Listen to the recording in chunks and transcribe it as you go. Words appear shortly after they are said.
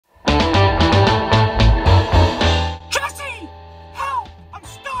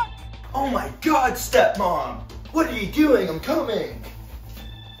God, stepmom! What are you doing? I'm coming!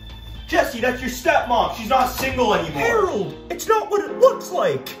 Jesse, that's your stepmom. She's not single anymore. Harold, it's not what it looks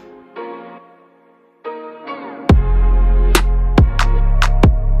like.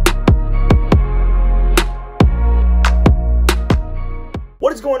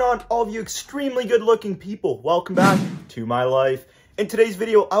 What is going on, all of you extremely good-looking people? Welcome back to my life. In today's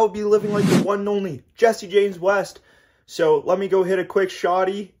video, I will be living like the one and only Jesse James West. So let me go hit a quick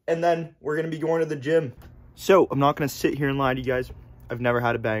shotty, and then we're going to be going to the gym. So I'm not going to sit here and lie to you guys. I've never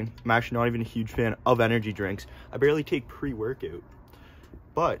had a bang. I'm actually not even a huge fan of energy drinks. I barely take pre-workout.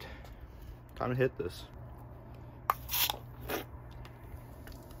 But, time to hit this.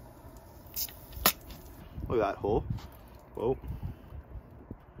 Look at that hole. Whoa.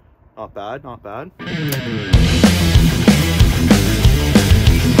 Not bad, not bad.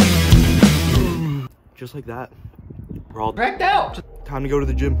 Just like that. We're all cracked out. Time to go to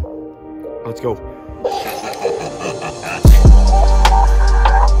the gym. Let's go.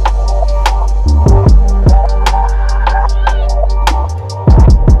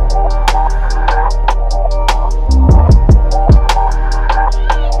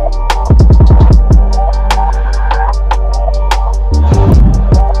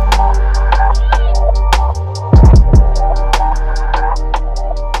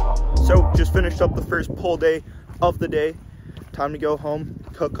 Finished up the first pull day of the day. Time to go home,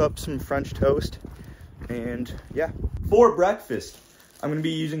 cook up some French toast, and yeah. For breakfast, I'm gonna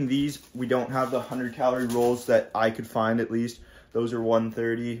be using these. We don't have the 100-calorie rolls that I could find, at least. Those are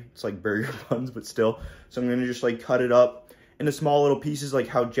 130. It's like burger buns, but still. So I'm gonna just like cut it up into small little pieces like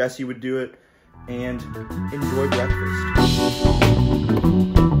how Jesse would do it, and enjoy breakfast.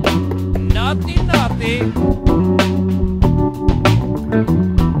 Naughty, naughty.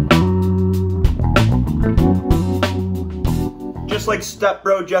 Just like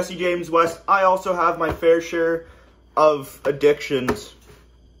stepbro Jesse James West, I also have my fair share of addictions.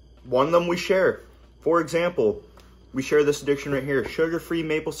 One of them we share. For example, we share this addiction right here, sugar-free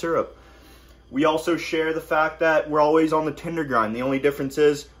maple syrup. We also share the fact that we're always on the Tinder grind. The only difference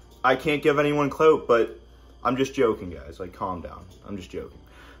is I can't give anyone clout, but I'm just joking, guys. Like, calm down. I'm just joking.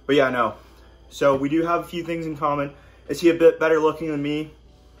 But yeah, no. So we do have a few things in common. Is he a bit better looking than me?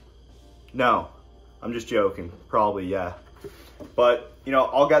 No. I'm just joking. Probably, yeah. But, you know,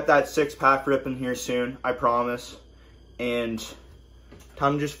 I'll get that six-pack ripping here soon, I promise. And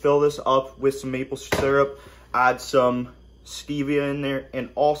time to just fill this up with some maple syrup, add some stevia in there, and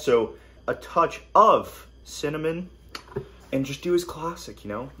also a touch of cinnamon, and just do his classic, you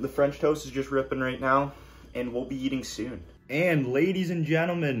know? The French toast is just ripping right now, and we'll be eating soon. And ladies and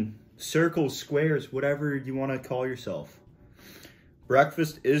gentlemen, circles, squares, whatever you want to call yourself,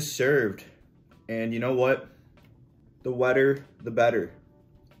 breakfast is served. And you know what? The wetter, the better.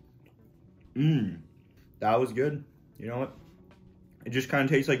 That was good. You know what? It just kind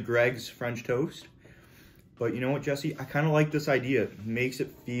of tastes like Greg's French toast. But you know what, Jesse? I kind of like this idea. It makes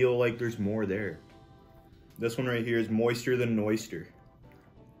it feel like there's more there. This one right here is moister than an oyster.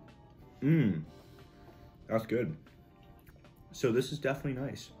 That's good. So this is definitely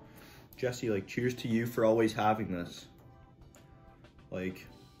nice. Jesse, like, cheers to you for always having this. Like,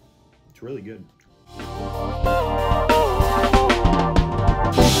 it's really good.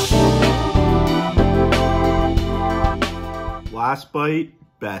 Last bite,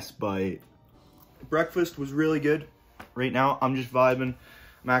 best bite. Breakfast was really good. Right now, I'm just vibing.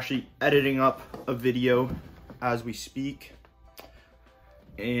 I'm actually editing up a video as we speak.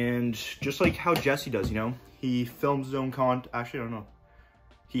 And just like how Jesse does, you know? He films his own content. Actually, I don't know.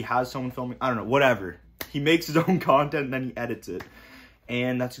 He has someone filming. I don't know, whatever. He makes his own content and then he edits it.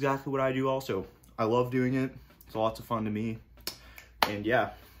 And that's exactly what I do also. I love doing it. It's lots of fun to me. And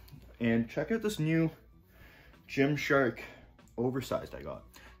yeah. And check out this new Gymshark oversized I got.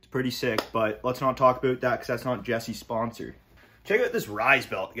 It's pretty sick, but let's not talk about that because that's not Jesse's sponsor. Check out this Rise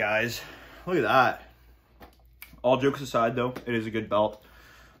belt, guys. Look at that. All jokes aside though, it is a good belt.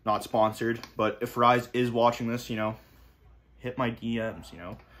 Not sponsored, but if Rise is watching this, you know, hit my DMs, you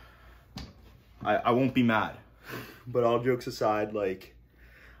know. I won't be mad. But all jokes aside, like,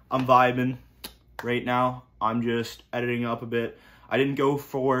 I'm vibing right now. I'm just editing up a bit. I didn't go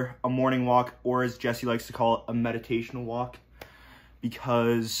for a morning walk, or as Jesse likes to call it, a meditational walk,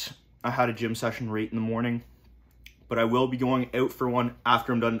 because I had a gym session right in the morning. But I will be going out for one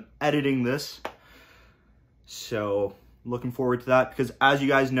after I'm done editing this. So, looking forward to that, because as you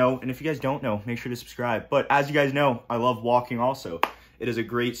guys know, and if you guys don't know, make sure to subscribe. But as you guys know, I love walking also. It is a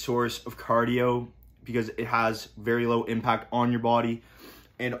great source of cardio because it has very low impact on your body.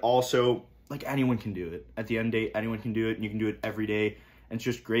 And also, like, anyone can do it. At the end of the day, anyone can do it, and you can do it every day. And it's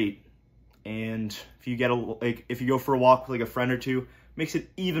just great. And if you get if you go for a walk with like a friend or two, makes it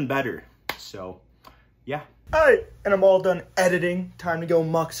even better. So yeah. All right, and I'm all done editing. Time to go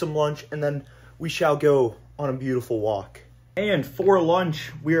muck some lunch, and then we shall go on a beautiful walk. And for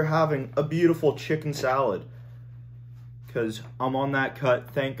lunch, we are having a beautiful chicken salad, because I'm on that cut.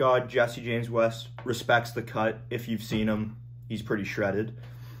 Thank God Jesse James West respects the cut. If you've seen him, he's pretty shredded.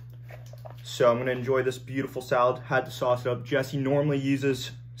 So I'm gonna enjoy this beautiful salad. Had to sauce it up. Jesse normally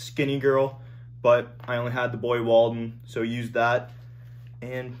uses Skinny Girl, but I only had the boy Walden, so used that.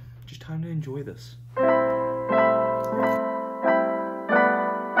 And just time to enjoy this.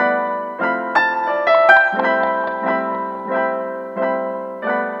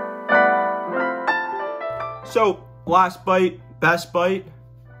 So, last bite, best bite.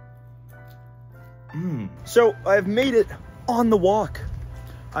 So, I've made it on the walk.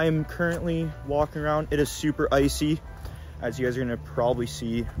 I am currently walking around. It is super icy, as you guys are gonna probably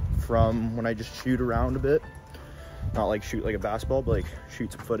see from when I just shoot around a bit. Not like shoot like a basketball, but like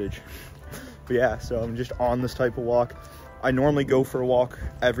shoot some footage. But yeah, so I'm just on this type of walk. I normally go for a walk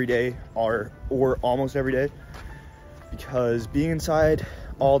every day or almost every day, because being inside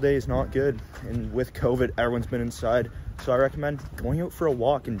all day is not good. And with COVID, everyone's been inside. So I recommend going out for a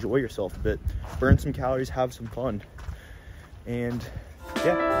walk, enjoy yourself a bit, burn some calories, have some fun. And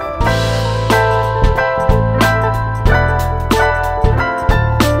yeah.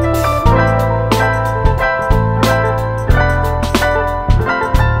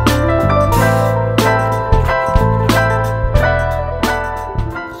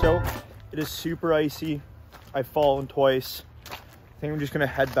 So it is super icy. I've fallen twice. I think I'm just gonna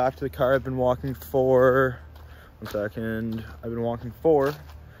head back to the car. I've been walking for, 1 second. I've been walking for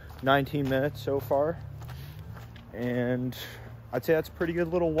 19 minutes so far. And I'd say that's a pretty good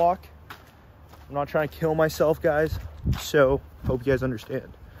little walk. I'm not trying to kill myself, guys. So hope you guys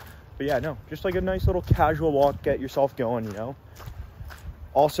understand. But yeah, no, just like a nice little casual walk, get yourself going, you know?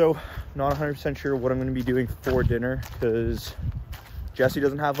 Also, not 100% sure what I'm gonna be doing for dinner, because Jesse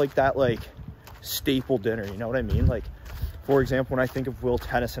doesn't have like that like staple dinner, you know what I mean? Like, for example, when I think of Will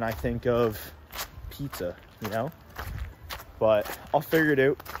Tennyson, I think of pizza, you know? But I'll figure it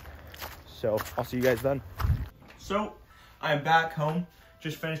out. So I'll see you guys then. So I'm back home.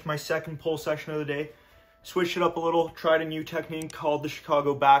 Just finished my second pull session of the day. Switched it up a little, tried a new technique called the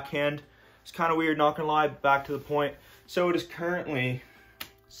Chicago backhand. It's kind of weird, not gonna lie, back to the point. So it is currently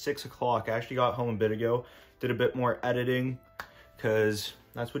 6 o'clock. I actually got home a bit ago, did a bit more editing, because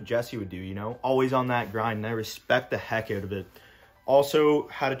that's what Jesse would do, you know? Always on that grind, and I respect the heck out of it. Also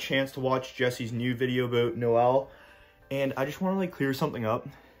had a chance to watch Jesse's new video about Noel, and I just want to like clear something up.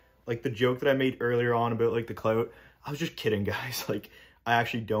 Like the joke that I made earlier on about like the clout, I was just kidding, guys. Like, I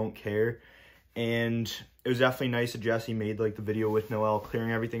actually don't care. And it was definitely nice that Jesse made like the video with Noel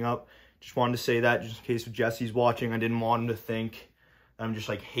clearing everything up. Just wanted to say that just in case if Jesse's watching, I didn't want him to think I'm just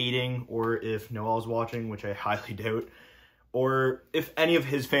like hating, or if Noel's watching, which I highly doubt, or if any of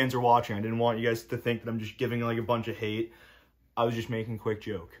his fans are watching, I didn't want you guys to think that I'm just giving like a bunch of hate. I was just making a quick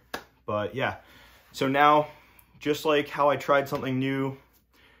joke. But yeah, so now, just like how I tried something new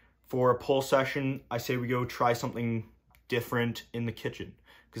for a pull session, I say we go try something different in the kitchen,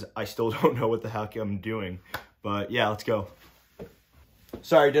 because I still don't know what the heck I'm doing. But yeah, let's go.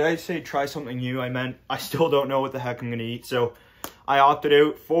 Sorry, did I say try something new? I meant I still don't know what the heck I'm gonna eat. So I opted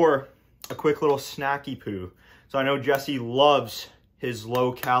out for a quick little snacky poo. So I know Jesse loves his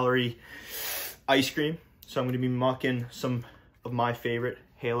low-calorie ice cream. So I'm going to be mucking some of my favorite,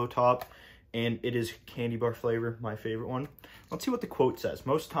 Halo Top. And it is candy bar flavor, my favorite one. Let's see what the quote says.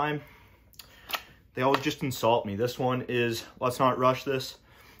 Most time, they always just insult me. This one is, let's not rush this.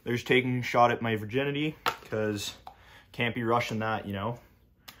 They're just taking a shot at my virginity, because can't be rushing that, you know?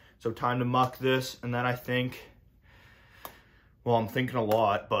 So time to muck this. And then I think, well, I'm thinking a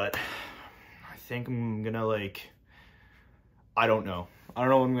lot, but I think I'm gonna like, I don't know what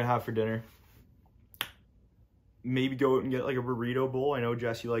I'm gonna have for dinner. Maybe go out and get like a burrito bowl. I know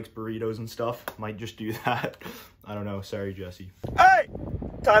Jesse likes burritos and stuff. Might just do that. I don't know. Sorry, Jesse. All right,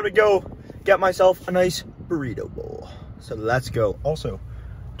 time to go get myself a nice burrito bowl. So let's go. Also,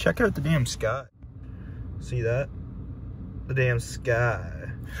 check out the damn sky. See that? The damn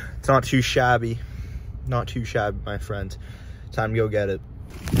sky. It's not too shabby. Not too shabby, my friends. Time to go get it.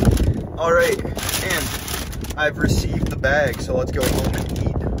 All right, and I've received the bag, so let's go home and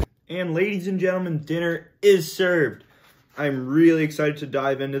eat. And ladies and gentlemen, dinner is served. I'm really excited to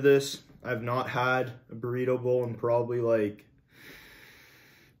dive into this. I've not had a burrito bowl in probably like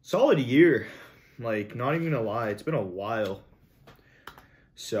solid a year. Like, not even gonna lie, it's been a while.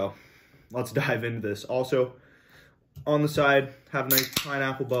 So let's dive into this. Also, on the side, have a nice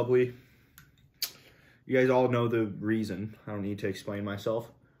pineapple bubbly. You guys all know the reason. I don't need to explain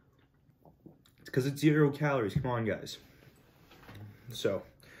myself. It's because it's 0 calories. Come on, guys. So,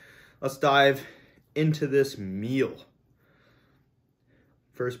 let's dive into this meal.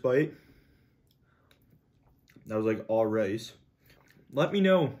 First bite. That was like all rice. Let me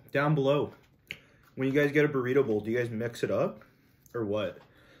know down below. When you guys get a burrito bowl, do you guys mix it up? Or what?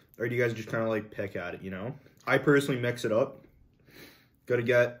 Or do you guys just kind of like pick at it, you know? I personally mix it up. Gotta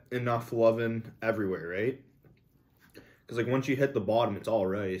get enough loving everywhere, right? Because like once you hit the bottom, it's all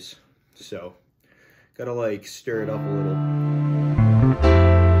rice. So, gotta like stir it up a little.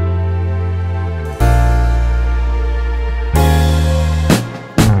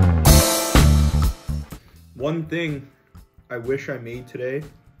 One thing I wish I made today,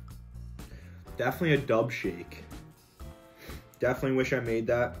 definitely a dub shake. Definitely wish I made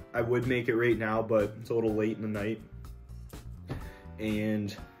that. I would make it right now, but it's a little late in the night.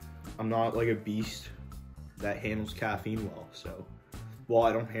 And I'm not like a beast that handles caffeine well, so. Well,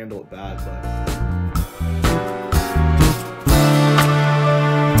 I don't handle it bad, but.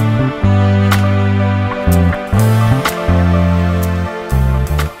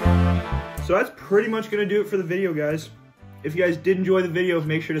 So that's pretty much gonna do it for the video, guys. If you guys did enjoy the video,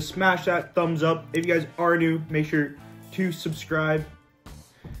 make sure to smash that thumbs up. If you guys are new, make sure to subscribe.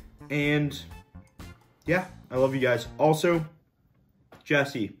 And yeah, I love you guys. Also,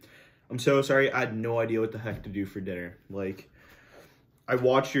 Jesse, I'm so sorry. I had no idea what the heck to do for dinner. Like, I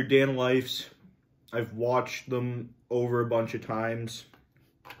watched your Dan Lifes. I've watched them over a bunch of times.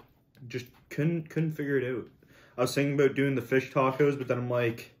 Just couldn't figure it out. I was thinking about doing the fish tacos, but then I'm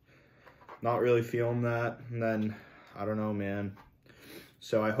like, not really feeling that. And then, I don't know, man.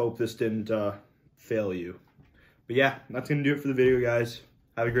 So I hope this didn't fail you. But yeah, that's going to do it for the video, guys.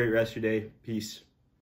 Have a great rest of your day. Peace.